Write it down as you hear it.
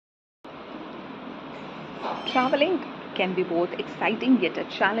Traveling can be both exciting yet a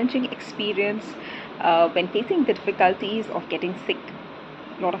challenging experience when facing the difficulties of getting sick.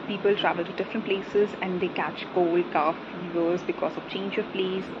 A lot of people travel to different places and they catch cold, cough, fevers because of change of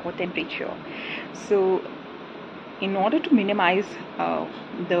place or temperature. So, in order to minimize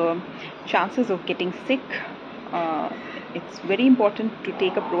the chances of getting sick, uh, it's very important to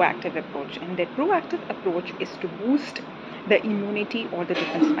take a proactive approach, and that proactive approach is to boost the immunity or the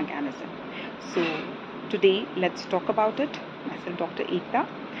defense mechanism. So today let's talk about it. Myself, Dr. Ekta,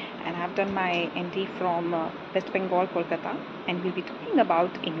 and I've done my MD from West Bengal, Kolkata, and we'll be talking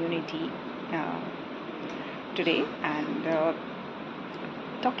about immunity uh, today. And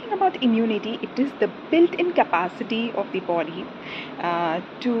talking about immunity, it is the built-in capacity of the body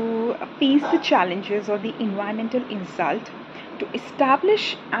to face the challenges or the environmental insult, to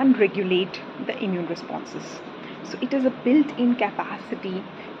establish and regulate the immune responses. So it is a built-in capacity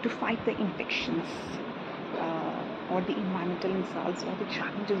to fight the infections or the environmental insults or the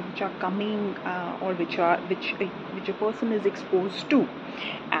challenges which are coming or which a person is exposed to.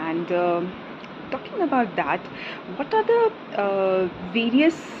 And talking about that, what are the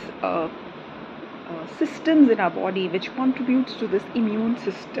various systems in our body which contributes to this immune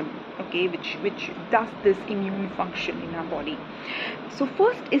system, okay, which does this immune function in our body? So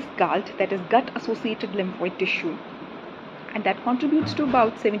first is GALT, that is gut associated lymphoid tissue, and that contributes to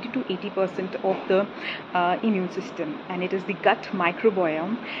about 70 to 80% of the immune system. And it is the gut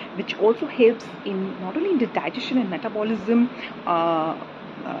microbiome which also helps in not only in the digestion and metabolism,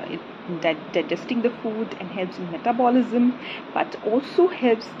 digesting the food and helps in metabolism, but also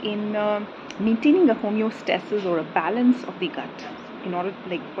helps in maintaining a homeostasis or a balance of the gut. In order,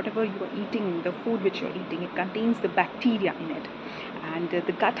 like whatever you are eating, the food which you're eating, it contains the bacteria in it, and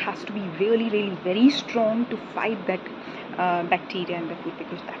the gut has to be really very strong to fight that bacteria in the food,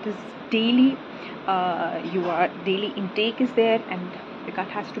 because that is daily your daily intake is there, and the gut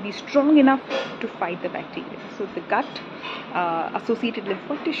has to be strong enough to fight the bacteria. So the gut associated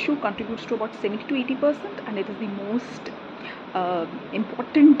lymphoid tissue contributes to about 70 to 80%, and it is the most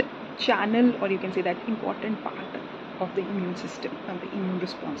important channel, or you can say that important part of the immune system and the immune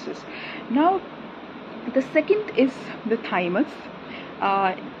responses. Now, the second is the thymus.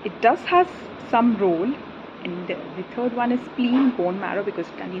 It does has some role. And the third one is spleen, bone marrow, because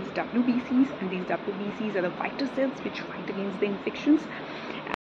it contains WBCs, and these WBCs are the fighter cells which fight against the infections.